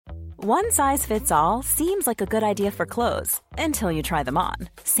One size fits all seems like a good idea for clothes until you try them on.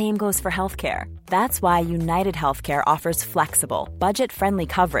 Same goes for healthcare. That's why United Healthcare offers flexible, budget-friendly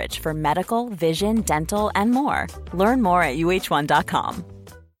coverage for medical, vision, dental, and more. Learn more at uh1.com.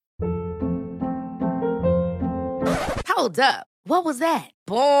 Hold up. What was that?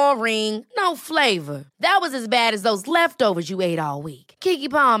 Boring. No flavor. That was as bad as those leftovers you ate all week.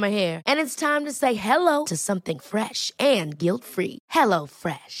 Keke Palmer here, and it's time to say hello to something fresh and guilt-free. Hello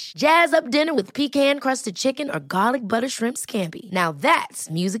Fresh. Jazz up dinner with pecan-crusted chicken or garlic butter shrimp scampi. Now that's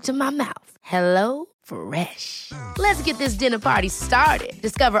music to my mouth. Hello Fresh. Let's get this dinner party started.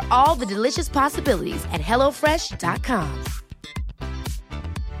 Discover all the delicious possibilities at hellofresh.com.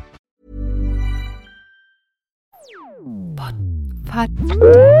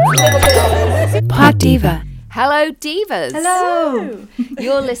 Pod Diva. Hello, Divas. Hello.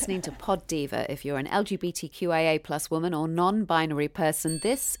 You're listening to Pod Diva. If you're an LGBTQIA plus woman or non-binary person,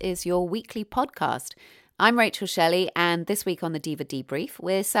 this is your weekly podcast. I'm Rachel Shelley, and this week on the Diva Debrief,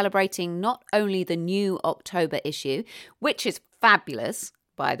 we're celebrating not only the new October issue, which is fabulous,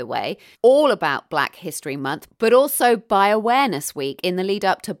 by the way, all about Black History Month, but also Bi Awareness Week in the lead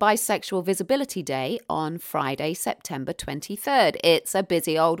up to Bisexual Visibility Day on Friday, September 23rd. It's a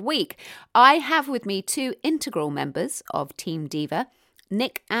busy old week. I have with me two integral members of Team Diva,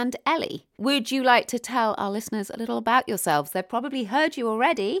 Nick and Ellie. Would you like to tell our listeners a little about yourselves? They've probably heard you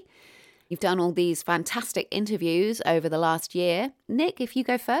already. You've done all these fantastic interviews over the last year. Nick, if you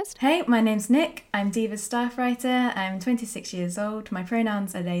go first. Hey, my name's Nick. I'm Diva's staff writer. I'm 26 years old. My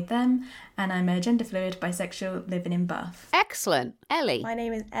pronouns are they, them, and I'm a gender fluid bisexual living in Bath. Excellent. Ellie. My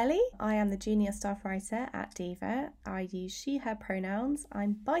name is Ellie. I am the junior staff writer at Diva. I use she, her pronouns.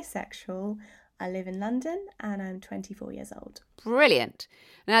 I'm bisexual. I live in London and I'm 24 years old. Brilliant.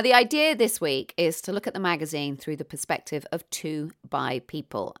 Now, the idea this week is to look at the magazine through the perspective of two bi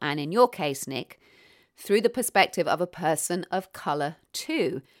people. And in your case, Nick, through the perspective of a person of colour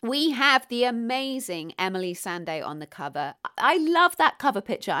too. We have the amazing Emily Sandé on the cover. I love that cover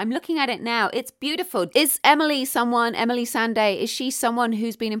picture. I'm looking at it now. It's beautiful. Is Emily Sandé, is she someone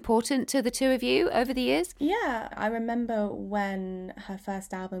who's been important to the two of you over the years? Yeah, I remember when her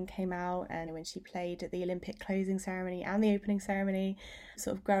first album came out and when she played at the Olympic closing ceremony and the opening ceremony.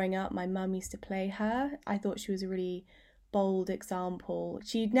 Sort of growing up, my mum used to play her. I thought she was a really bold example.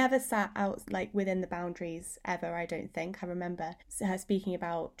 She'd never sat out like within the boundaries ever, I don't think. I remember her speaking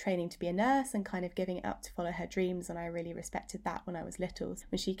about training to be a nurse and kind of giving it up to follow her dreams, and I really respected that when I was little.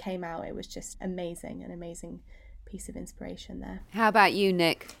 When she came out, it was just amazing, an amazing piece of inspiration there. How about you,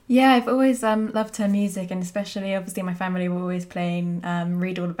 Nick? Yeah, I've always loved her music, and especially obviously my family were always playing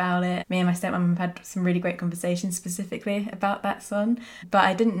Read All About It. Me and my stepmom have had some really great conversations specifically about that song, but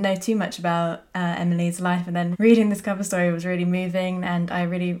I didn't know too much about Emily's life, and then reading this cover story was really moving, and I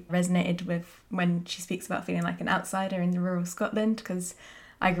really resonated with when she speaks about feeling like an outsider in rural Scotland, because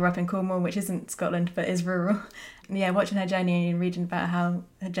I grew up in Cornwall, which isn't Scotland but is rural. Yeah, watching her journey and reading about how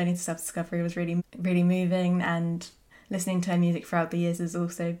her journey to self-discovery was really, really moving, and listening to her music throughout the years has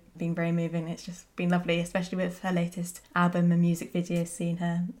also been very moving. It's just been lovely, especially with her latest album and music videos, seeing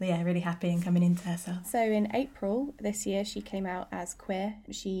her, really happy and coming into herself. So in April this year, she came out as queer.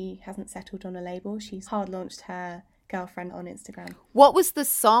 She hasn't settled on a label. She's hard launched her girlfriend on Instagram. What was the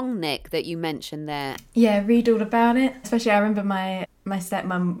song, Nick, that you mentioned there? Yeah, Read All About It. Especially I remember my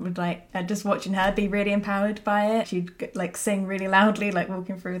stepmum would just watching her be really empowered by it. She'd sing really loudly,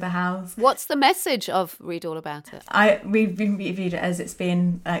 walking through the house. What's the message of Read All About It? We've viewed it as it's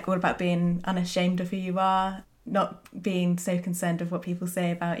being all about being unashamed of who you are, not being so concerned of what people say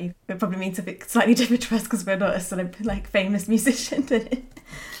about you. It probably means a bit slightly different to us because we're not a famous musician.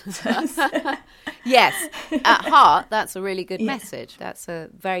 Yes, at heart, that's a really good message. That's a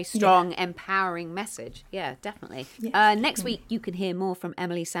very strong, empowering message. Yeah, definitely. Yeah. Next week, you can hear more from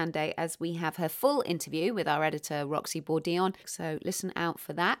Emily Sandé as we have her full interview with our editor, Roxy Bourdion. So listen out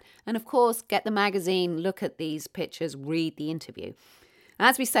for that. And of course, get the magazine, look at these pictures, read the interview.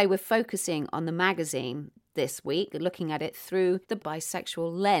 As we say, we're focusing on the magazine this week, looking at it through the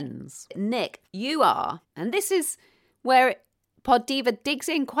bisexual lens. Nick, you are, and this is where Pod Diva digs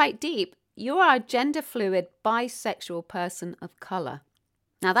in quite deep, you are a gender fluid bisexual person of colour.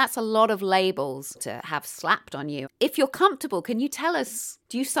 Now that's a lot of labels to have slapped on you. If you're comfortable, can you tell us,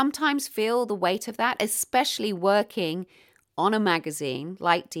 do you sometimes feel the weight of that, especially working on a magazine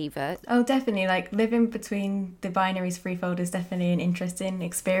like Diva? Oh, definitely. Living between the binaries threefold is definitely an interesting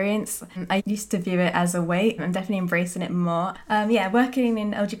experience. I used to view it as a weight. I'm definitely embracing it more. Working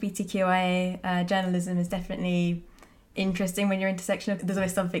in LGBTQIA journalism is definitely interesting when you're intersectional. There's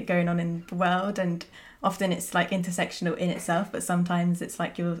always something going on in the world, and often it's like intersectional in itself, but sometimes it's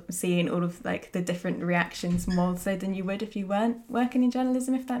like you're seeing all of like the different reactions more so than you would if you weren't working in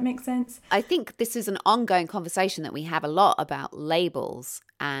journalism, if that makes sense. I think this is an ongoing conversation that we have a lot about labels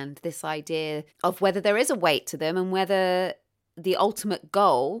and this idea of whether there is a weight to them and whether the ultimate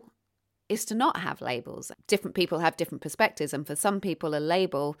goal is to not have labels. Different people have different perspectives, and for some people a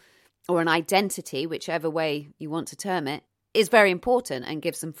label or an identity, whichever way you want to term it, is very important and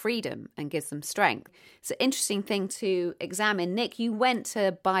gives them freedom and gives them strength. It's an interesting thing to examine. Nick, you went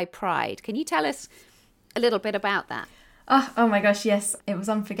to By Pride. Can you tell us a little bit about that? Oh my gosh, yes. It was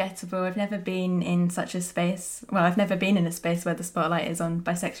unforgettable. I've never been in such a space. Well, I've never been in a space where the spotlight is on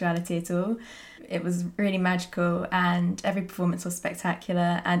bisexuality at all. It was really magical, and every performance was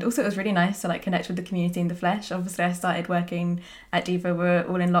spectacular. And also it was really nice to like connect with the community in the flesh. Obviously I started working at DIVA, we're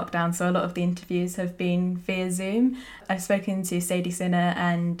all in lockdown, so a lot of the interviews have been via Zoom. I've spoken to Sadie Sinner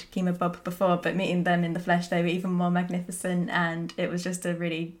and Kima Bob before, but meeting them in the flesh, they were even more magnificent, and it was just a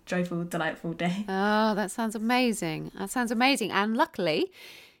really joyful, delightful day. Oh, that sounds amazing. That sounds amazing. And luckily,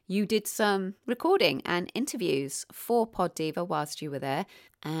 you did some recording and interviews for Pod Diva whilst you were there,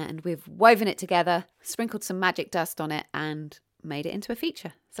 and we've woven it together, sprinkled some magic dust on it, and made it into a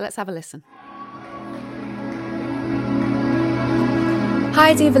feature. So let's have a listen.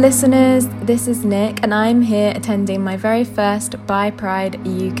 Hi Diva listeners, this is Nick, and I'm here attending my very first By Pride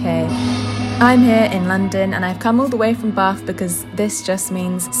UK. I'm here in London, and I've come all the way from Bath because this just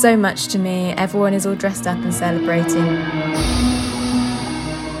means so much to me. Everyone is all dressed up and celebrating.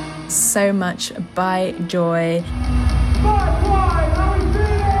 So much by joy.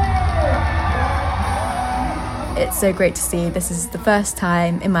 It's so great to see. This is the first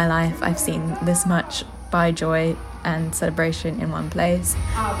time in my life I've seen this much by joy and celebration in one place.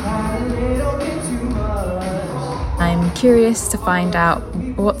 I'm curious to find out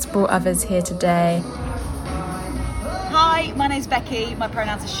what's brought others here today. Hi, my name's Becky, my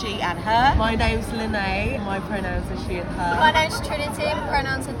pronouns are she and her. My name's Lene, my pronouns are she and her. My name's Trinity, my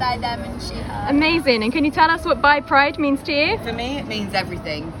pronouns are they, them and she, her. Amazing, and can you tell us what By Pride means to you? For me, it means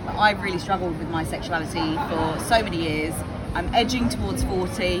everything. I've really struggled with my sexuality for so many years. I'm edging towards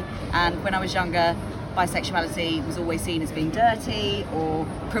 40, and when I was younger, bisexuality was always seen as being dirty or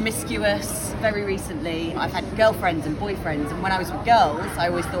promiscuous. Very recently, I've had girlfriends and boyfriends, and when I was with girls, I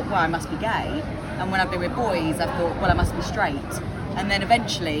always thought, well, I must be gay. And when I've been with boys, I've thought, well, I must be straight. And then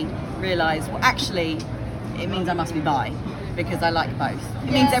eventually realised, well, actually, it means I must be bi, because I like both.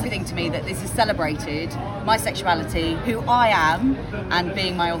 It means everything to me that this is celebrated, my sexuality, who I am, and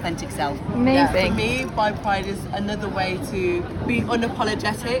being my authentic self. Amazing. Yeah, for me, By Pride is another way to be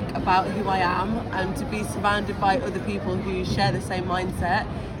unapologetic about who I am, and to be surrounded by other people who share the same mindset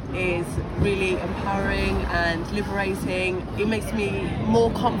is really empowering and liberating. It makes me more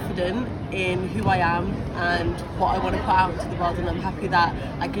confident in who I am and what I want to put out to the world, and I'm happy that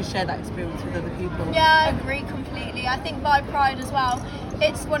I can share that experience with other people. Yeah, I agree completely. I think By Pride as well,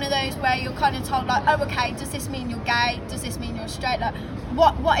 it's one of those where you're kind of told like, oh, okay, does this mean you're gay? Does this mean you're straight? Like,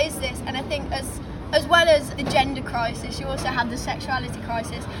 what is this? And I think as well as the gender crisis, you also have the sexuality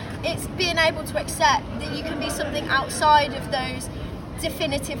crisis. It's being able to accept that you can be something outside of those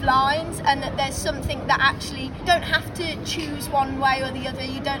definitive lines, and that there's something that actually you don't have to choose one way or the other.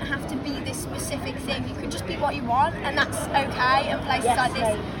 You don't have to be this specific thing. You can just be what you want, and that's okay. And places like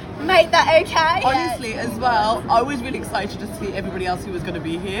this make that okay. Honestly, as well, I was really excited to see everybody else who was going to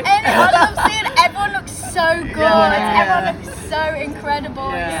be here. And I love seeing everyone looks so good. Everyone looks so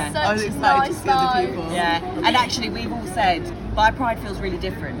incredible. It's such I was a excited nice to see other people. Yeah, and actually we've all said By Pride feels really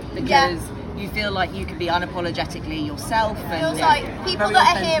different, because you feel like you can be unapologetically yourself. It feels like people very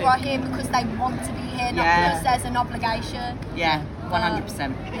that authentic. are here because they want to be here, not because there's an obligation. Yeah,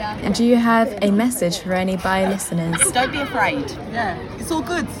 100%. Yeah. And do you have a message for any bi listeners? Don't be afraid. Yeah, it's all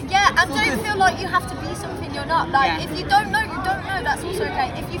good. Yeah, and don't feel like you have to be something you're not. Like, if you don't know, you don't know. That's also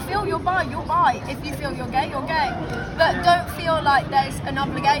okay. If you feel you're bi, you're bi. If you feel you're gay, you're gay. But don't feel like there's an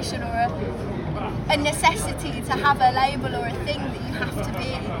obligation or a necessity to have a label or a thing that you have to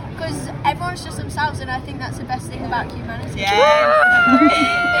be, because everyone's just themselves, and I think that's the best thing about humanity.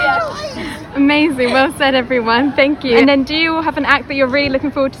 Amazing, well said everyone, thank you. And then do you have an act that you're really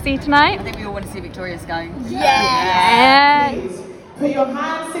looking forward to see tonight? I think we all want to see Victoria's go. Yeah. Please put your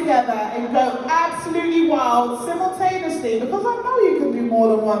hands together and go absolutely wild simultaneously, because I know you can do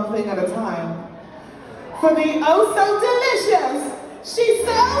more than one thing at a time. For the oh so delicious, she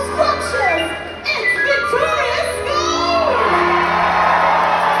sells scrumptious, it's Victoria's Gold!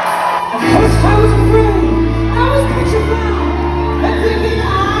 I was afraid, I was petrified, and thinking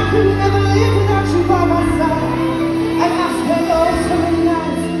I could never live without you by my side. And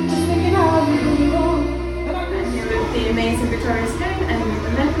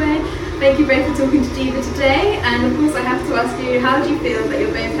Thank you both for talking to DIVA today, and of course I have to ask you, how do you feel that you're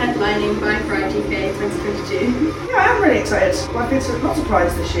both headlining Bi Pride UK 2022? Yeah, I am really excited. I've been to lots of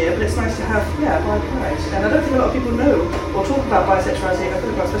prides this year, but it's nice to have, Bi Pride. And I don't think a lot of people know or talk about bisexuality, I feel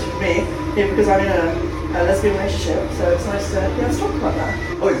like especially for me, because I'm in a lesbian relationship, so it's nice to let's talk about that.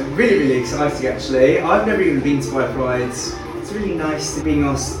 Oh, it's really, really exciting actually. I've never even been to Bi Prides. It's really nice to being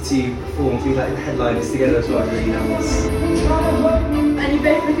asked to perform, to be like the headliners together as well, really nice. And you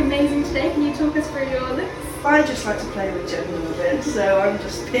both look amazing today. Can you talk us through your looks? I just like to play with gender a bit, so I'm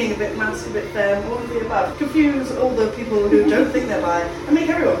just being a bit masked, a bit femme, all of the above. Confuse all the people who don't think they're bi, and make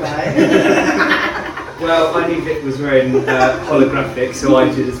everyone bi. Well, I knew Vic was wearing holographic, so I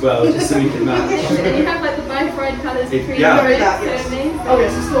did as well, just so we can match. And you have like the Bi Pride colours between Yeah. your That, so yes. amazing. Oh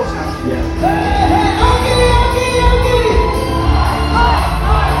yes, it's still time. Yeah.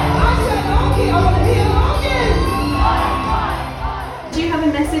 Do you have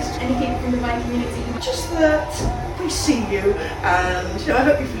a message to any people from the Bi community? Just that we see you, and I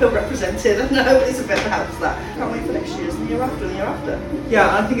hope you feel represented, and I hope Isabel has that. Can't wait for next year's and the year after and the year after.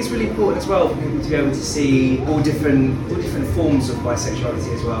 Yeah, I think it's really important as well for people to be able to see all different forms of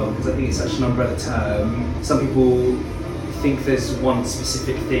bisexuality as well, because I think it's such an umbrella term. Some people think there's one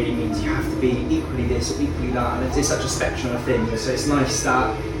specific thing, it means you have to be equally this or equally that, and it's such a spectrum of things, so it's nice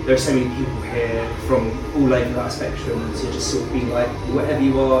that there are so many people here from all over that spectrum to just sort of be like, whatever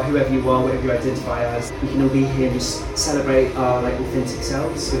you are, whoever you are, whatever you identify as, we can all be here and just celebrate our like authentic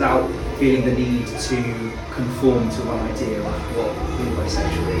selves without feeling the need to conform to one idea of what being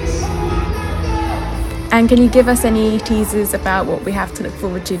bisexual is. And can you give us any teasers about what we have to look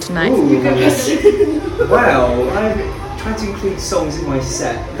forward to tonight? Ooh. Well, I've tried to include songs in my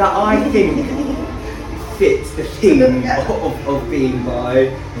set that I think fit the theme of being bi.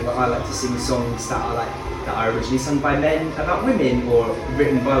 I like to sing songs that are originally sung by men about women, or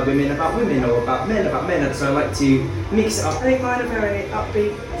written by women, or about men. And so I like to mix it up. I think mine are very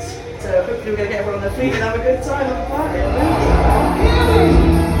upbeat, so hopefully we're going to get everyone on their feet and have a good time at the party.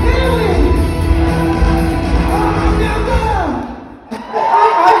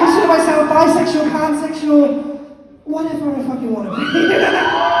 I consider myself bisexual, pansexual, whatever I fucking want to be.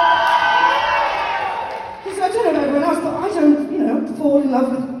 I don't know about everyone else, but I don't, fall in love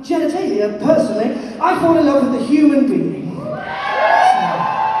with genitalia, personally. I fall in love with the human being. So,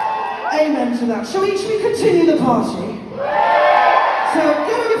 amen to that. Shall we continue the party? So,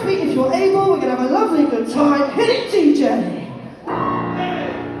 get on your feet if you're able. We're going to have a lovely good time. Hit it, DJ!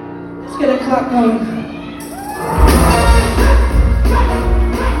 Let's get a clap going.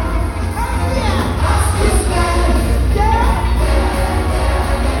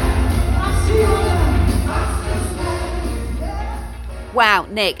 Wow,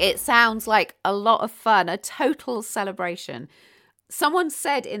 Nick, it sounds like a lot of fun, a total celebration. Someone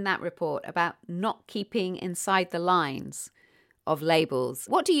said in that report about not keeping inside the lines of labels.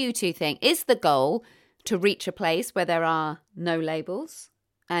 What do you two think? Is the goal to reach a place where there are no labels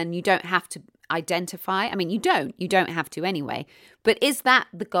and you don't have to identify? I mean, you don't have to anyway. But is that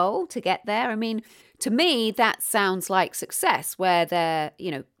the goal, to get there? I mean, to me, that sounds like success, where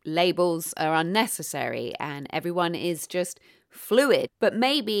labels are unnecessary and everyone is just fluid. But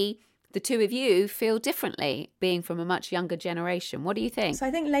maybe the two of you feel differently, being from a much younger generation. What do you think? So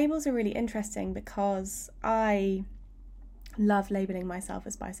I think labels are really interesting because I love labelling myself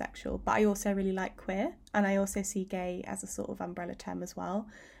as bisexual, but I also really like queer, and I also see gay as a sort of umbrella term as well.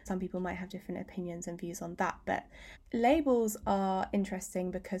 Some people might have different opinions and views on that, but labels are interesting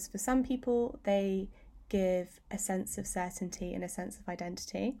because for some people they give a sense of certainty and a sense of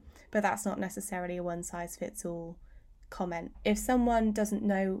identity, but that's not necessarily a one-size-fits-all comment. If someone doesn't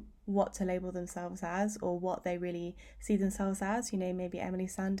know what to label themselves as or what they really see themselves as, maybe Emily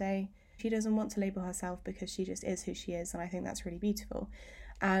Sandé, she doesn't want to label herself because she just is who she is, and I think that's really beautiful.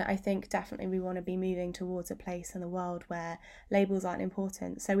 And I think definitely we want to be moving towards a place in the world where labels aren't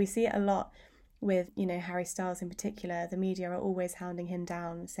important. So we see it a lot with, Harry Styles in particular. The media are always hounding him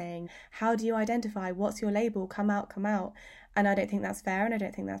down, saying, how do you identify? What's your label? Come out, come out. And I don't think that's fair, and I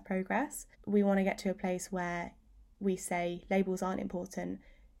don't think that's progress. We want to get to a place where we say labels aren't important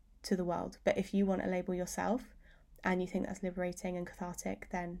to the world, but if you want to label yourself and you think that's liberating and cathartic,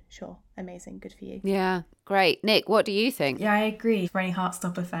 then sure, amazing, good for you. Yeah, great. Nick, what do you think? Yeah, I agree. For any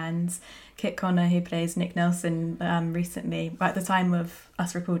Heartstopper fans, Kit Connor, who plays Nick Nelson, recently, at the time of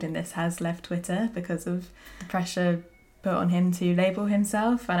us recording this, has left Twitter because of the pressure put on him to label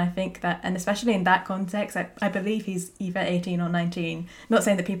himself. And I think that, and especially in that context, I believe he's either 18 or 19. Not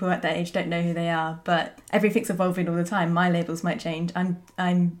saying that people at that age don't know who they are, but everything's evolving all the time. My labels might change.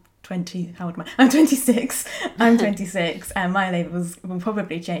 I'm 20, how old am I? I'm 26. I'm 26, and my labels will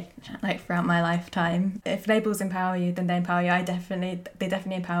probably change like throughout my lifetime. If labels empower you, then they empower you. They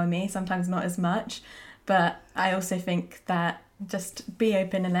definitely empower me, sometimes not as much, but I also think that just be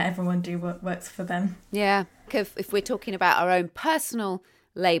open and let everyone do what works for them. Yeah, if we're talking about our own personal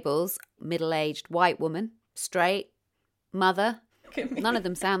labels, middle-aged white woman, straight, mother, none of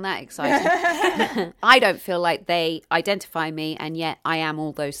them sound that exciting. I don't feel like they identify me, and yet I am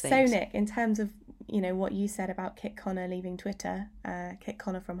all those things. So Nick, in terms of what you said about Kit Connor leaving Twitter, Kit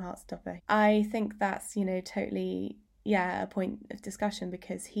Connor from Heartstopper, I think that's totally a point of discussion,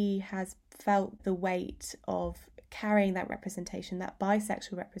 because he has felt the weight of carrying that representation, that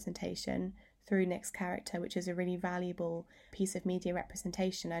bisexual representation, through Nick's character, which is a really valuable piece of media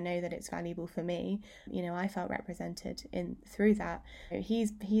representation. I know that it's valuable for me. I felt represented through that.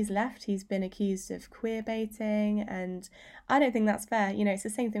 He's left. He's been accused of queer baiting, and I don't think that's fair. It's the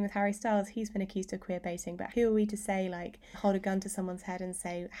same thing with Harry Styles. He's been accused of queer baiting, but who are we to say, like, hold a gun to someone's head and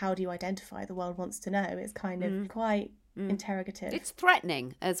say, how do you identify? The world wants to know. It's kind of quite interrogative. It's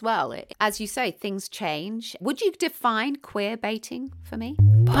threatening as well. As you say, things change. Would you define queer baiting for me?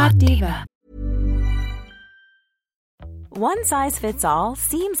 Pod Diva. One size fits all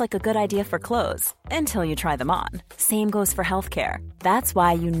seems like a good idea for clothes until you try them on. Same goes for healthcare. That's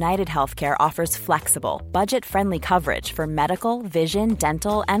why United Healthcare offers flexible, budget-friendly coverage for medical, vision,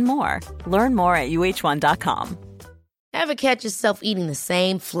 dental, and more. Learn more at uh1.com. Ever catch yourself eating the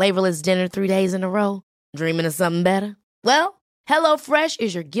same flavorless dinner 3 days in a row? Dreaming of something better? Well, HelloFresh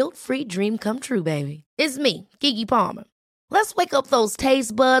is your guilt-free dream come true, baby. It's me, Keke Palmer. Let's wake up those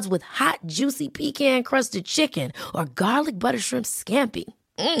taste buds with hot, juicy pecan-crusted chicken or garlic butter shrimp scampi.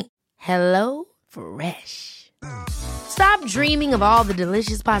 Hello Fresh. Stop dreaming of all the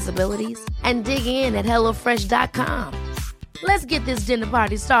delicious possibilities and dig in at HelloFresh.com. Let's get this dinner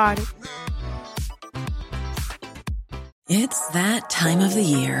party started. It's that time of the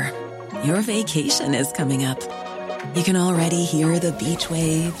year. Your vacation is coming up. You can already hear the beach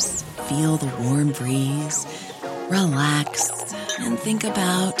waves, feel the warm breeze, relax, and think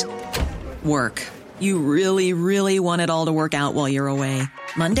about work. You really, really want it all to work out while you're away.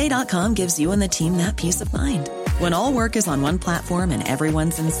 Monday.com gives you and the team that peace of mind. When all work is on one platform and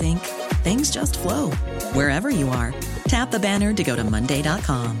everyone's in sync, things just flow. Wherever you are, tap the banner to go to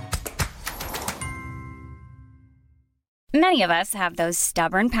Monday.com. Many of us have those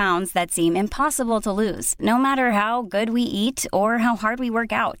stubborn pounds that seem impossible to lose, no matter how good we eat or how hard we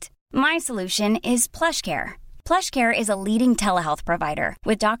work out. My solution is PlushCare. PlushCare is a leading telehealth provider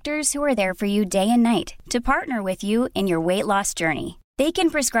with doctors who are there for you day and night to partner with you in your weight loss journey. They can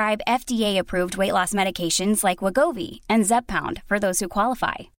prescribe FDA-approved weight loss medications like Wegovy and Zepbound for those who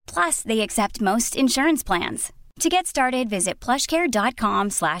qualify. Plus, they accept most insurance plans. To get started, visit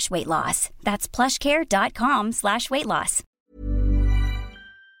plushcare.com/weight loss. That's plushcare.com/weight loss.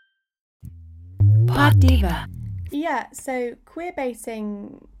 Pod Diva. Yeah, so queer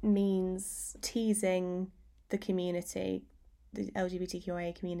baiting means teasing the community, the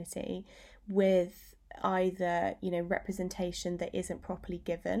LGBTQIA community, with either, representation that isn't properly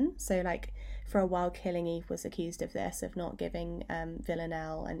given. So, like, for a while, Killing Eve was accused of this, of not giving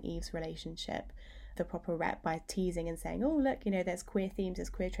Villanelle and Eve's relationship the proper rep by teasing and saying, oh, look, there's queer themes, there's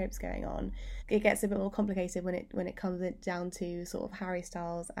queer tropes going on. It gets a bit more complicated when it comes down to sort of Harry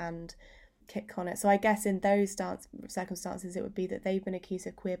Styles and Kit Connor. So I guess in those circumstances, it would be that they've been accused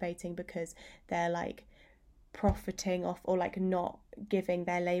of queer baiting because they're like profiting off or like not giving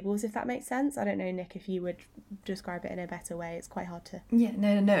their labels, if that makes sense. I don't know, Nick, if you would describe it in a better way. It's quite hard to. Yeah,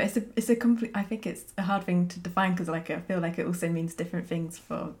 no. It's a complete. I think it's a hard thing to define because I feel like it also means different things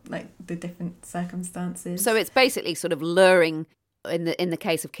for like the different circumstances. So it's basically sort of luring, in the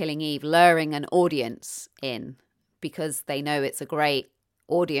case of Killing Eve, luring an audience in because they know it's a great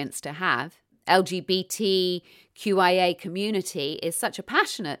audience to have. LGBTQIA community is such a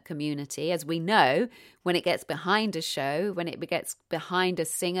passionate community, as we know, when it gets behind a show, when it gets behind a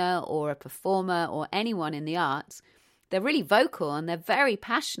singer or a performer or anyone in the arts, they're really vocal and they're very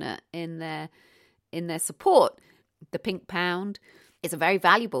passionate in their support. The Pink Pound is a very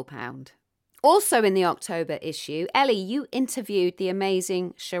valuable pound. Also in the October issue, Ellie, you interviewed the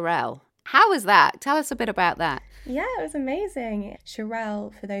amazing Sherelle. How was that? Tell us a bit about that. Yeah, it was amazing.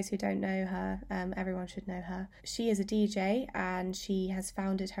 Sherelle, for those who don't know her, everyone should know her. She is a DJ and she has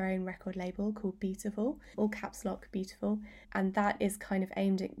founded her own record label called Beautiful, all caps lock Beautiful. And that is kind of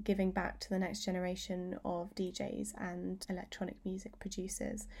aimed at giving back to the next generation of DJs and electronic music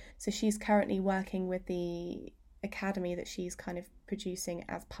producers. So she's currently working with the academy that she's kind of producing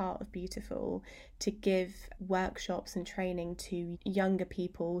as part of Beautiful to give workshops and training to younger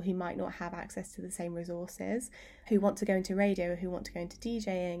people who might not have access to the same resources, who want to go into radio, who want to go into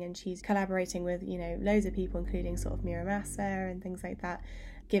DJing. And she's collaborating with, you know, loads of people, including sort of Mira Massa and things like that,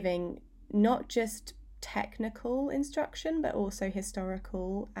 giving not just technical instruction but also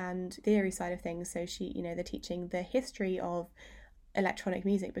historical and theory side of things. So she, you know, they're teaching the history of electronic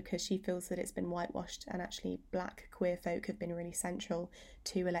music because she feels that it's been whitewashed, and actually black queer folk have been really central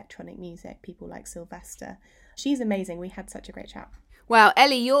to electronic music, people like Sylvester. She's amazing. We had such a great chat. Wow,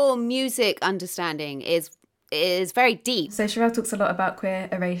 Ellie, your music understanding is very deep. So Sherelle talks a lot about queer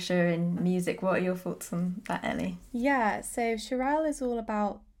erasure in music. What are your thoughts on that, Ellie? Yeah, so Sherelle is all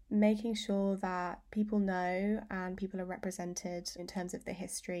about making sure that people know and people are represented in terms of the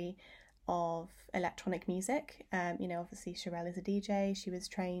history of electronic music. You know, obviously Sherelle is a DJ. She was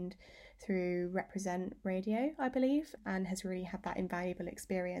trained through Represent Radio, I believe, and has really had that invaluable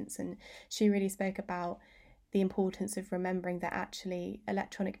experience. And she really spoke about the importance of remembering that actually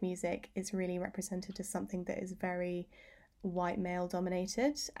electronic music is really represented as something that is very white male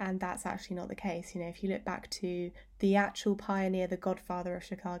dominated, and that's actually not the case. You know, if you look back to the actual pioneer, the godfather of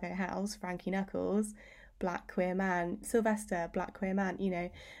Chicago house, Frankie Knuckles, black queer man, Sylvester, black queer man, you know,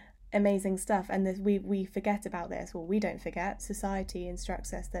 amazing stuff. And we forget about this. Well, we don't forget. Society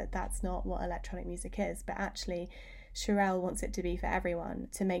instructs us that that's not what electronic music is, but actually Sherelle wants it to be for everyone,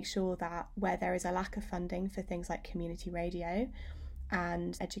 to make sure that where there is a lack of funding for things like community radio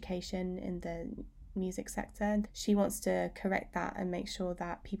and education in the music sector, she wants to correct that and make sure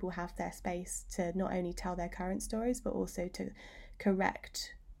that people have their space to not only tell their current stories but also to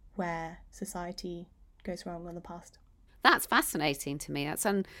correct where society goes wrong on the past. That's fascinating to me.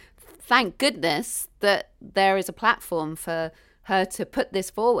 And thank goodness that there is a platform for her to put this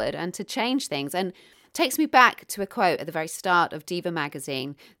forward and to change things. And takes me back to a quote at the very start of Diva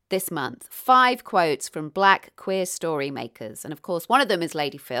magazine this month. 5 quotes from black queer story makers. And of course, one of them is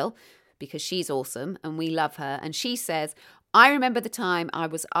Lady Phil, because she's awesome and we love her. And she says, I remember the time I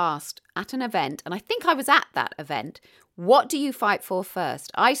was asked at an event, and I think I was at that event, what do you fight for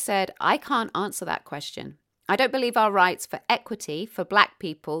first? I said, I can't answer that question. I don't believe our rights for equity for black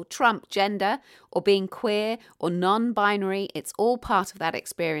people trump gender or being queer or non-binary. It's all part of that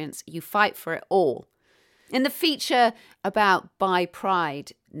experience. You fight for it all. In the feature about Bi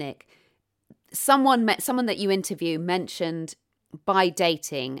Pride, Nick, someone that you interview mentioned bi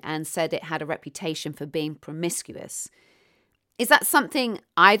dating and said it had a reputation for being promiscuous. Is that something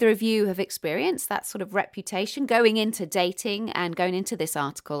either of you have experienced, that sort of reputation, going into dating and going into this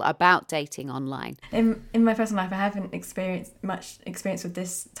article about dating online? In my personal life, I haven't experienced much experience with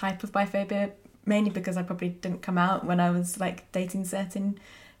this type of biphobia, mainly because I probably didn't come out when I was like dating certain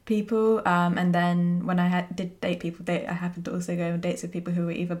people. And then when I did date people, I happened to also go on dates with people who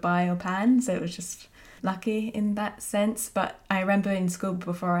were either bi or pan. So it was just lucky in that sense. But I remember in school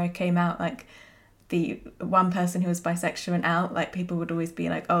before I came out, like, the one person who was bisexual and out, like, people would always be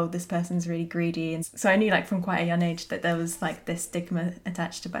like, oh, this person's really greedy. And so I knew, like, from quite a young age that there was like this stigma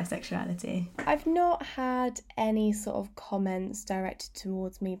attached to bisexuality. I've not had any sort of comments directed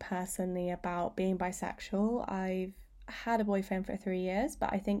towards me personally about being bisexual. I've had a boyfriend for 3 years,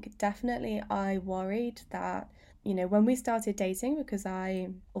 but I think definitely I worried that, you know, when we started dating, because I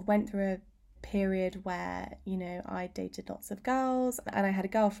went through a period where, you know, I dated lots of girls and I had a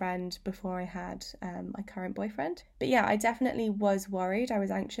girlfriend before I had my current boyfriend. But yeah, I definitely was worried. I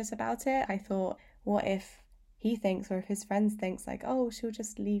was anxious about it. I thought, what if he thinks, or if his friends thinks, like, oh, she'll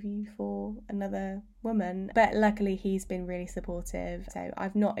just leave you for another woman? But luckily he's been really supportive, so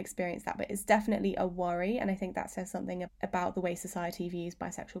I've not experienced that. But it's definitely a worry, and I think that says something about the way society views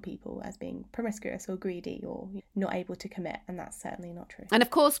bisexual people as being promiscuous or greedy or not able to commit, and that's certainly not true. And of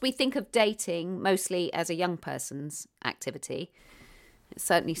course we think of dating mostly as a young person's activity. It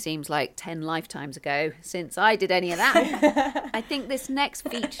certainly seems like 10 lifetimes ago since I did any of that. I think this next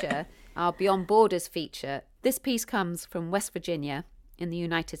feature, our Beyond Borders feature, this piece comes from West Virginia in the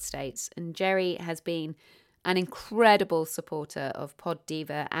United States, and Jerry has been an incredible supporter of Pod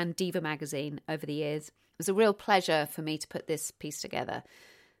Diva and Diva magazine over the years. It was a real pleasure for me to put this piece together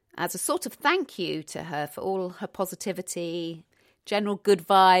as a sort of thank you to her for all her positivity, general good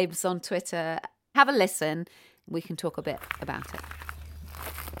vibes on Twitter. Have a listen. We can talk a bit about it.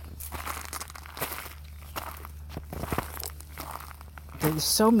 There's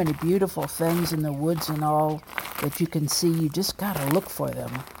so many beautiful things in the woods and all that you can see. You just gotta look for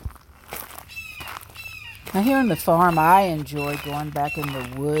them. Now here on the farm, I enjoy going back in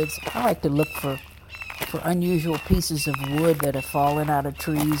the woods. I like to look for for unusual pieces of wood that have fallen out of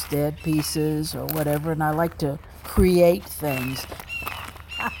trees, dead pieces or whatever, and I like to create things.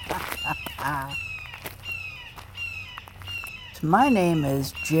 My name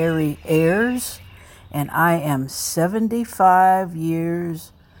is Jerry Ayers, and I am 75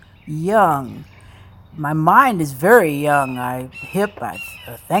 years young. My mind is very young. I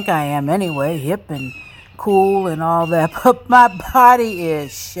think I am anyway, hip and cool and all that, but my body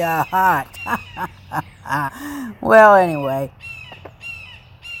is shot. Well, anyway,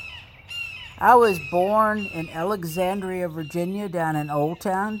 I was born in Alexandria, Virginia, down in Old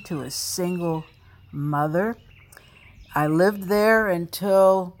Town, to a single mother. I lived there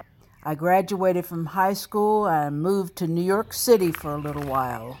until I graduated from high school. I moved to New York City for a little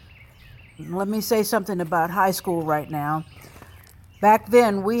while. Let me say something about high school right now. Back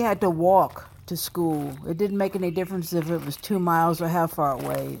then, we had to walk to school. It didn't make any difference if it was 2 miles or how far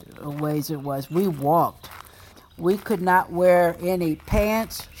away it was. We walked. We could not wear any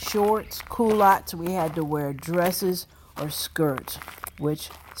pants, shorts, culottes. We had to wear dresses or skirts, which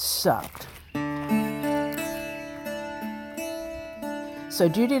sucked. So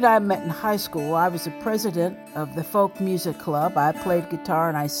Judy and I met in high school. I was the president of the folk music club. I played guitar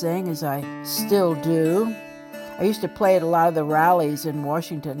and I sang, as I still do. I used to play at a lot of the rallies in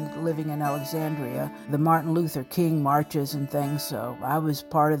Washington, living in Alexandria, the Martin Luther King marches and things, so I was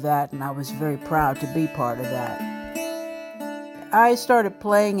part of that, and I was very proud to be part of that. I started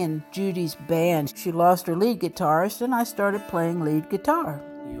playing in Judy's band. She lost her lead guitarist, and I started playing lead guitar.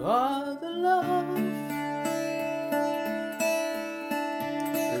 You are the love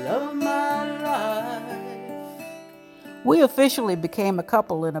of my life. We officially became a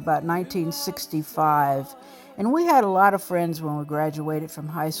couple in about 1965, and we had a lot of friends when we graduated from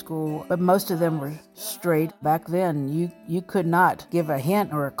high school, but most of them were straight. Back then, you could not give a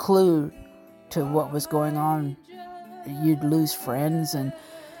hint or a clue to what was going on. You'd lose friends, and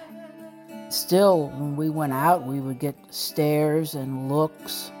still, when we went out, we would get stares and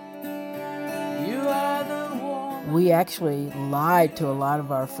looks. We actually lied to a lot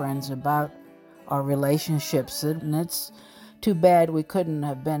of our friends about our relationships, and it's too bad we couldn't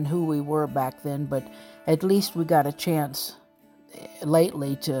have been who we were back then, but at least we got a chance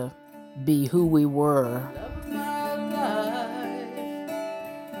lately to be who we were.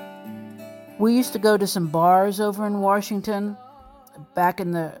 We used to go to some bars over in Washington back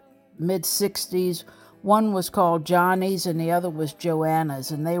in the mid-60s. One was called Johnny's and the other was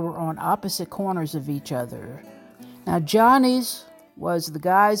Joanna's, and they were on opposite corners of each other. Now, Johnny's was the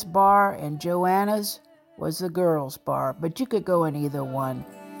guys' bar and Joanna's was the girls' bar, but you could go in either one.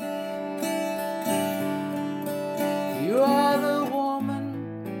 You are the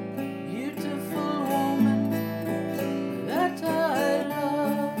woman, beautiful woman that I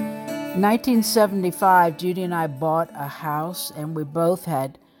love. In 1975, Judy and I bought a house, and we both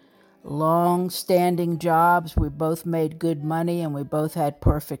had long-standing jobs. We both made good money, and we both had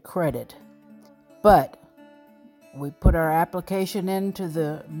perfect credit. But we put our application into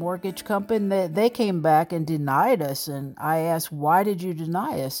the mortgage company. They came back and denied us, and I asked, why did you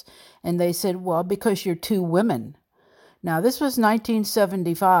deny us? And they said, well, because you're two women. Now, this was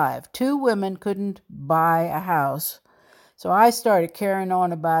 1975. Two women couldn't buy a house. So I started carrying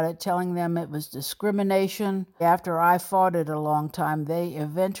on about it, telling them it was discrimination. After I fought it a long time, they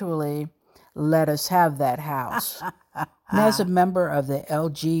eventually let us have that house. And as a member of the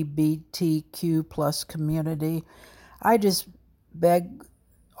LGBTQ plus community, I just beg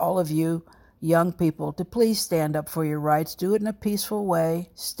all of you young people to please stand up for your rights. Do it in a peaceful way.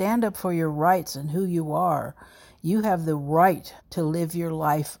 Stand up for your rights and who you are. You have the right to live your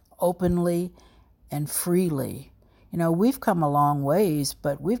life openly and freely. You know, we've come a long ways,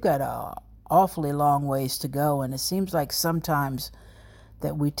 but we've got an awfully long ways to go, and it seems like sometimes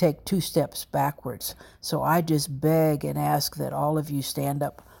that we take 2 steps backwards. So I just beg and ask that all of you stand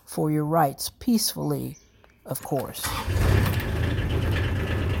up for your rights, peacefully, of course.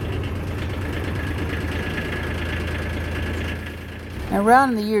 Now,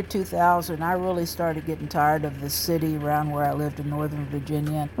 around the year 2000, I really started getting tired of the city around where I lived in Northern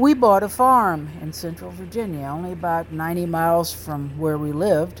Virginia. We bought a farm in Central Virginia, only about 90 miles from where we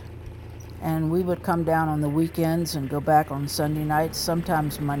lived. And we would come down on the weekends and go back on Sunday nights,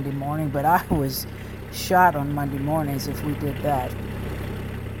 sometimes Monday morning, but I was shot on Monday mornings if we did that.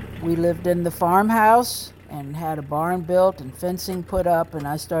 We lived in the farmhouse and had a barn built and fencing put up, and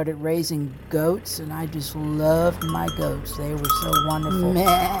I started raising goats, and I just loved my goats. They were so wonderful.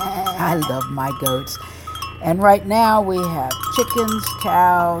 I love my goats. And right now we have chickens,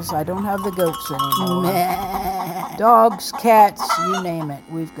 cows. I don't have the goats anymore. Dogs, cats, you name it,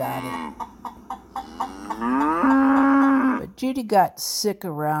 we've got it. Judy got sick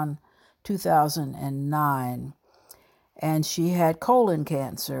around 2009, and she had colon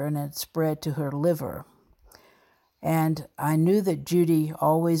cancer, and it spread to her liver. And I knew that Judy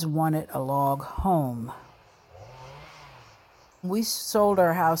always wanted a log home. We sold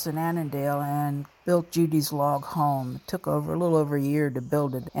our house in Annandale and built Judy's log home. It took a little over a year to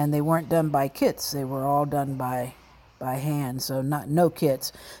build it, and they weren't done by kits. They were all done by hand, so no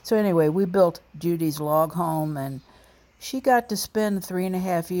kits. So anyway, we built Judy's log home, and she got to spend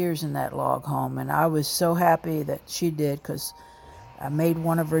 3.5 years in that log home, and I was so happy that she did, because I made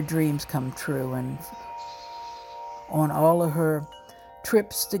one of her dreams come true. And on all of her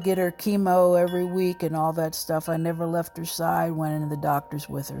trips to get her chemo every week and all that stuff, I never left her side, went into the doctors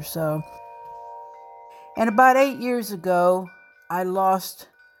with her. So, and about 8 years ago, I lost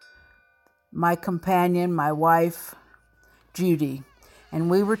my companion, my wife, Judy, and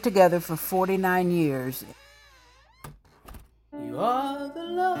we were together for 49 years. You are the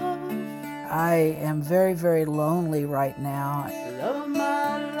love. I am very, very lonely right now. Love of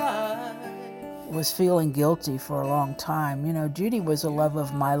my life. Was feeling guilty for a long time. You know, Judy was the love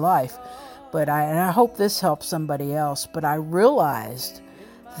of my life, and I hope this helps somebody else, but I realized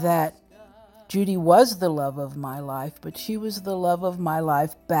that Judy was the love of my life, but she was the love of my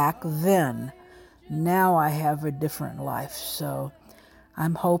life back then. Now I have a different life, so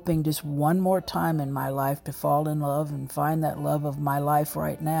I'm hoping just one more time in my life to fall in love and find that love of my life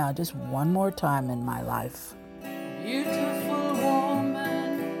right now, just one more time in my life. Beautiful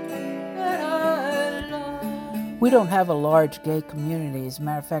woman that I love. We don't have a large gay community. As a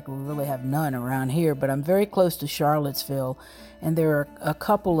matter of fact, we really have none around here, but I'm very close to Charlottesville, and there are a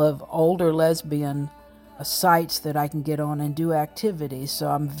couple of older lesbian sites that I can get on and do activities, so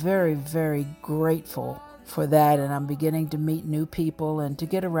I'm very, very grateful for that, and I'm beginning to meet new people and to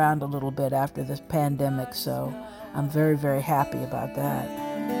get around a little bit after this pandemic, so I'm very, very happy about that.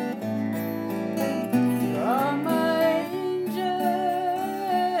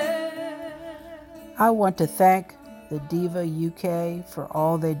 I want to thank the DIVA UK for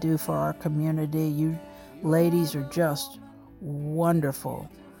all they do for our community. You ladies are just wonderful.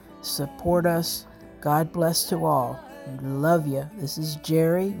 Support us. God bless to all. Love you. This is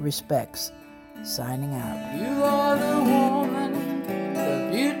Jerry Respects, signing out. You are the woman, the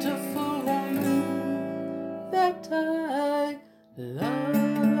beautiful woman that I love.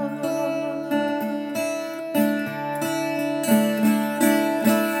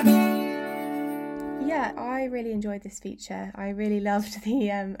 Yeah, I really enjoyed this feature. I really loved the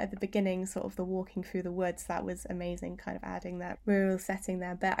at the beginning, sort of the walking through the woods. That was amazing, kind of adding that rural setting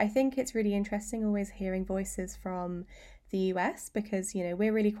there. But I think it's really interesting always hearing voices from the US, because, you know,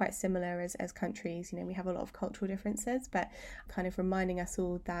 we're really quite similar as countries. You know, we have a lot of cultural differences, but kind of reminding us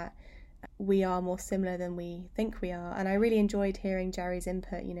all that we are more similar than we think we are. And I really enjoyed hearing Jerry's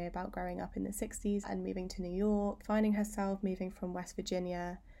input, you know, about growing up in the 60s and moving to New York, finding herself, moving from West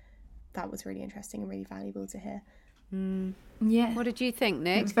Virginia. That was really interesting and really valuable to hear. Yeah. What did you think,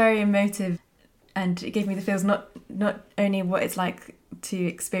 Nick? It was very emotive, and it gave me the feels not only what it's like to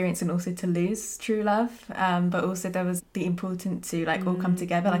experience and also to lose true love, but also there was the importance to all come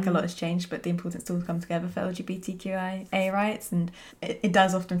together. Like a lot has changed, but the importance to all come together for LGBTQIA rights, and it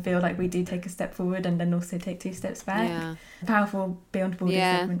does often feel like we do take a step forward and then also take 2 steps back. Yeah. Powerful Beyond Borders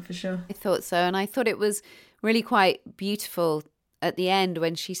segment for sure. I thought so, and I thought it was really quite beautiful at the end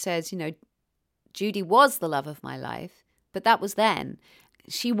when she says, you know, Judy was the love of my life, but that was then.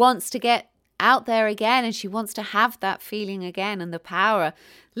 She wants to get out there again, and she wants to have that feeling again, and the power,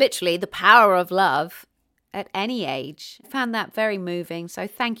 literally the power of love at any age. I found that very moving. So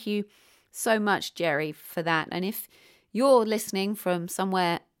thank you so much, Jerry, for that. And if you're listening from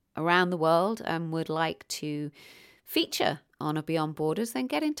somewhere around the world and would like to feature on a Beyond Borders, then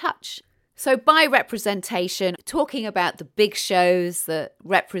get in touch. So by representation, talking about the big shows that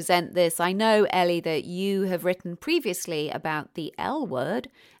represent this, I know, Ellie, that you have written previously about the L Word,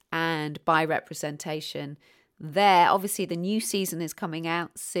 and by representation there, obviously the new season is coming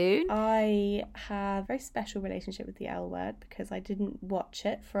out soon. I have a very special relationship with the L Word because I didn't watch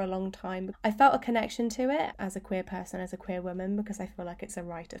it for a long time. I felt a connection to it as a queer person, as a queer woman, because I feel like it's a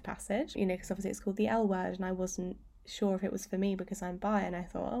rite of passage, you know, because obviously it's called the L Word, and I wasn't sure if it was for me because I'm bi, and I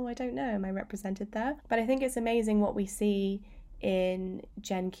thought, oh, I don't know, am I represented there? But I think it's amazing what we see in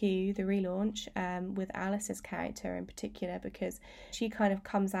Gen Q, the relaunch, with Alice's character in particular, because she kind of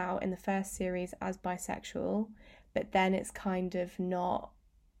comes out in the first series as bisexual, but then it's kind of not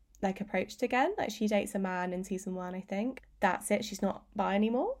approached again. Like, she dates a man in season 1, I think. That's it, she's not bi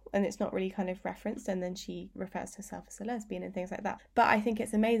anymore, and it's not really kind of referenced, and then she refers to herself as a lesbian and things like that. But I think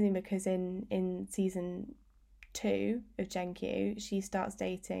it's amazing because in season 2 of Gen Q, she starts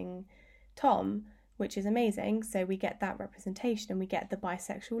dating Tom, which is amazing. So we get that representation and we get the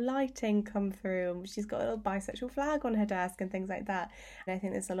bisexual lighting come through, and she's got a little bisexual flag on her desk and things like that. And I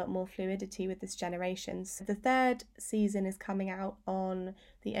think there's a lot more fluidity with this generation. So the 3rd season is coming out on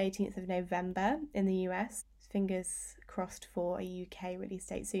the 18th of November in the US. Fingers crossed for a UK release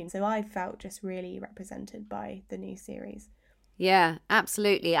date soon. So I felt just really represented by the new series. Yeah,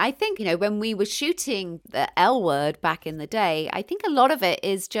 absolutely. I think, when we were shooting the L Word back in the day, I think a lot of it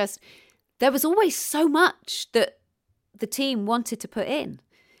is just there was always so much that the team wanted to put in.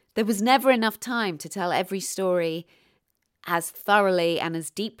 There was never enough time to tell every story as thoroughly and as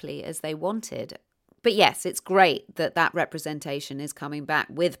deeply as they wanted. But yes, it's great that representation is coming back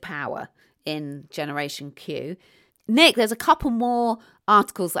with power in Generation Q. Nick, there's a couple more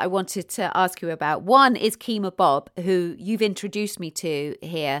articles that I wanted to ask you about. One is Kima Bob, who you've introduced me to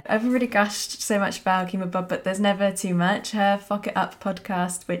here. I've already gushed so much about Kima Bob, but there's never too much. Her Fuck It Up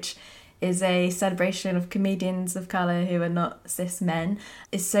podcast, which is a celebration of comedians of colour who are not cis men,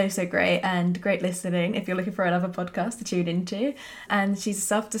 is so great and great listening if you're looking for another podcast to tune into. And she's a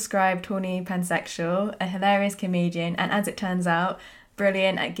self-described horny pansexual, a hilarious comedian, and as it turns out,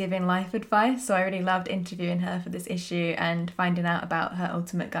 brilliant at giving life advice. So I really loved interviewing her for this issue and finding out about her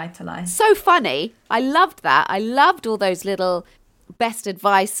ultimate guide to life. So funny. I loved that. I loved all those little best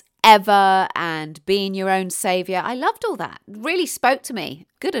advice ever and being your own saviour. I loved all that. It really spoke to me.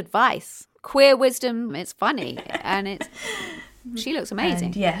 Good advice. Queer wisdom. It's funny. And she looks amazing.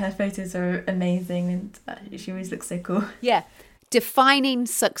 And yeah, her photos are amazing and she always looks so cool. Yeah. Defining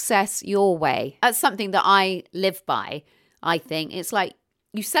success your way. That's something that I live by. I think it's like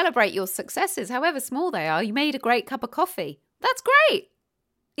you celebrate your successes, however small they are. You made a great cup of coffee. That's great.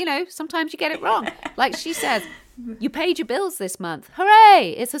 Sometimes you get it wrong. Like she says, you paid your bills this month.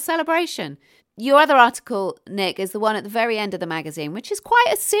 Hooray! It's a celebration. Your other article, Nick, is the one at the very end of the magazine, which is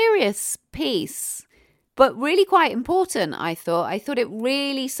quite a serious piece, but really quite important, I thought. I thought it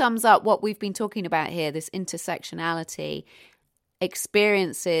really sums up what we've been talking about here, this intersectionality,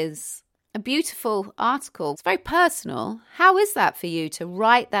 experiences. A beautiful article. It's very personal. How is that for you to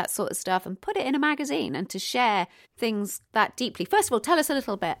write that sort of stuff and put it in a magazine and to share things that deeply? First of all, tell us a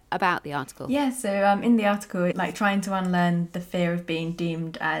little bit about the article. Yeah, so in the article, trying to unlearn the fear of being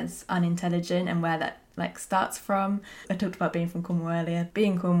deemed as unintelligent and where that starts from. I talked about being from Cornwall earlier,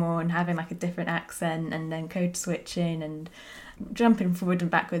 being Cornwall and having a different accent and then code switching and jumping forward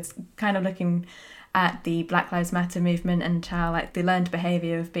and backwards, kind of looking at the Black Lives Matter movement and how the learned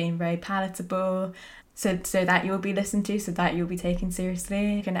behaviour of being very palatable so that you'll be listened to, so that you'll be taken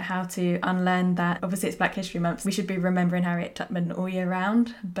seriously, looking at how to unlearn that. Obviously it's Black History Month, we should be remembering Harriet Tubman all year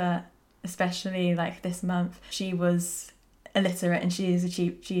round, but especially this month. She was illiterate and she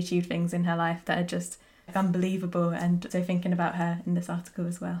achieved things in her life that are just unbelievable, and so thinking about her in this article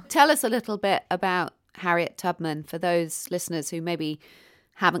as well. Tell us a little bit about Harriet Tubman for those listeners who maybe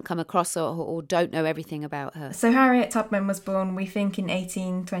haven't come across or don't know everything about her. So Harriet Tubman was born, we think, in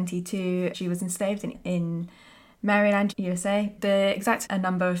 1822. She was enslaved in Maryland, USA. The exact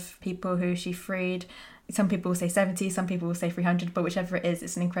number of people who she freed, some people will say 70, some people will say 300, but whichever it is,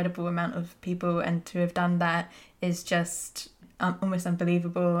 it's an incredible amount of people, and to have done that is just almost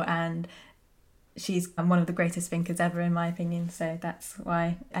unbelievable, and she's one of the greatest thinkers ever, in my opinion, so that's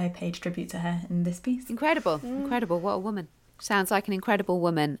why I paid tribute to her in this piece. Incredible. What a woman. Sounds like an incredible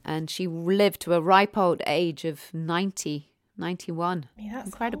woman, and she lived to a ripe old age of 91. Yeah, that's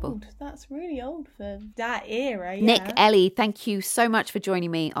incredible. Old. That's really old for that era. Yeah. Nick, Ellie, thank you so much for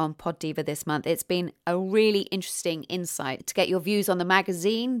joining me on Pod Diva this month. It's been a really interesting insight to get your views on the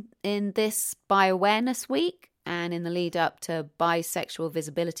magazine in this Bi-Awareness Week and in the lead up to Bisexual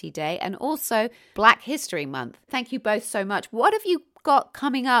Visibility Day and also Black History Month. Thank you both so much. What have you got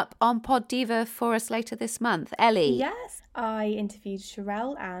coming up on Pod Diva for us later this month? Ellie? Yes, I interviewed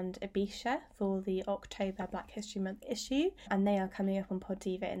Sherelle and Abisha for the October Black History Month issue, and they are coming up on Pod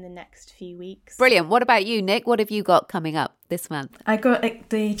Diva in the next few weeks. Brilliant. What about you, Nick? What have you got coming up this month? I got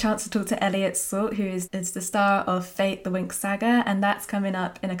the chance to talk to Elliot Salt, who is the star of Fate the Winx saga, and that's coming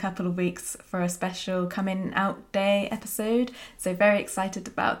up in a couple of weeks for a special Coming Out Day episode. So very excited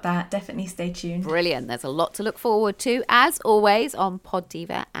about that. Definitely stay tuned. Brilliant. There's a lot to look forward to, as always, on Pod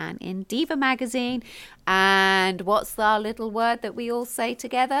Diva and in Diva magazine. And what's our little word that we all say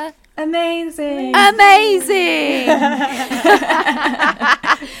together? Amazing. Amazing.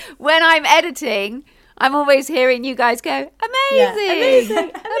 When I'm editing, I'm always hearing you guys go, amazing. Yeah.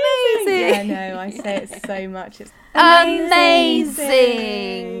 Amazing. Amazing. Yeah, no, I say it so much. It's amazing.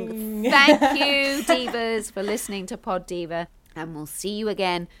 Thank you, Divas, for listening to Pod Diva. And we'll see you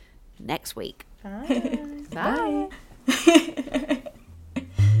again next week. Bye. Bye.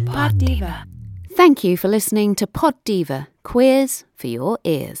 Pod Diva. Thank you for listening to Pod Diva, Queers for Your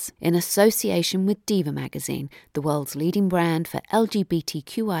Ears, in association with Diva magazine, the world's leading brand for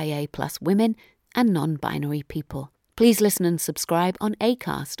LGBTQIA+ women and non-binary people. Please listen and subscribe on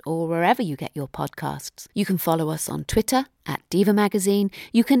Acast or wherever you get your podcasts. You can follow us on Twitter @Diva Magazine.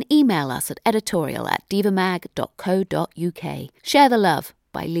 You can email us at editorial@divamag.co.uk. Share the love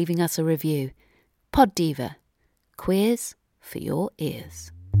by leaving us a review. Pod Diva. Queers for your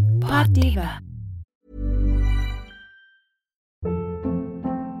ears. Pod Diva.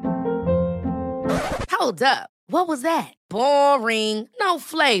 Hold up. What was that? Boring. No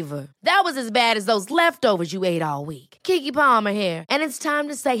flavor. That was as bad as those leftovers you ate all week. Keke Palmer here, and it's time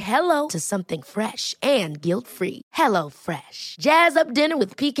to say hello to something fresh and guilt-free. Hello Fresh. Jazz up dinner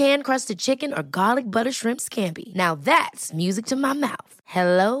with pecan-crusted chicken or garlic butter shrimp scampi. Now that's music to my mouth.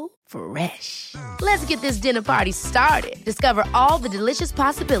 Hello Fresh. Let's get this dinner party started. Discover all the delicious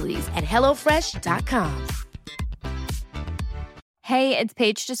possibilities at hellofresh.com. Hey, it's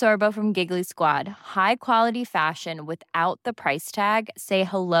Paige DeSorbo from Giggly Squad. High quality fashion without the price tag. Say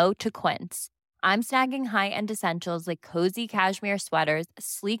hello to Quince. I'm snagging high-end essentials like cozy cashmere sweaters,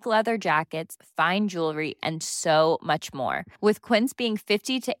 sleek leather jackets, fine jewelry, and so much more. With Quince being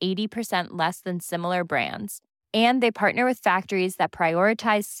 50 to 80% less than similar brands. And they partner with factories that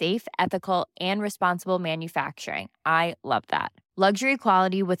prioritize safe, ethical, and responsible manufacturing. I love that. Luxury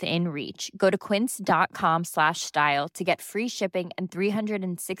quality within reach. Go to quince.com/style to get free shipping and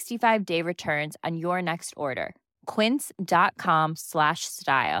 365-day returns on your next order.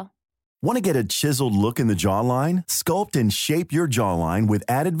 Quince.com/style. Want to get a chiseled look in the jawline? Sculpt and shape your jawline with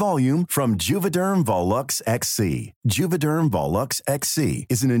added volume from Juvederm Volux XC. Juvederm Volux XC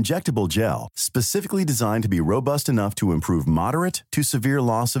is an injectable gel specifically designed to be robust enough to improve moderate to severe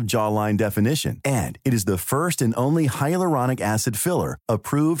loss of jawline definition. And it is the first and only hyaluronic acid filler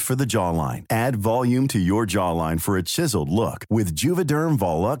approved for the jawline. Add volume to your jawline for a chiseled look with Juvederm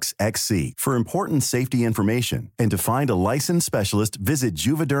Volux XC. For important safety information and to find a licensed specialist, visit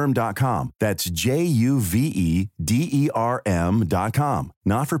Juvederm.com. That's JUVEDERM.com.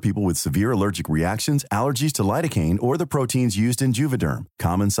 Not for people with severe allergic reactions, allergies to lidocaine, or the proteins used in Juvederm.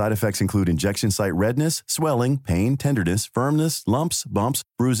 Common side effects include injection site redness, swelling, pain, tenderness, firmness, lumps, bumps,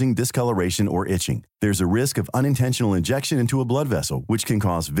 bruising, discoloration, or itching. There's a risk of unintentional injection into a blood vessel, which can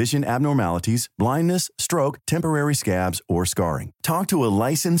cause vision abnormalities, blindness, stroke, temporary scabs, or scarring. Talk to a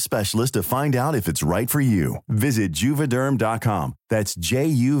licensed specialist to find out if it's right for you. Visit Juvederm.com. That's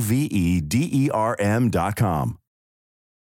JUVEDERM.com.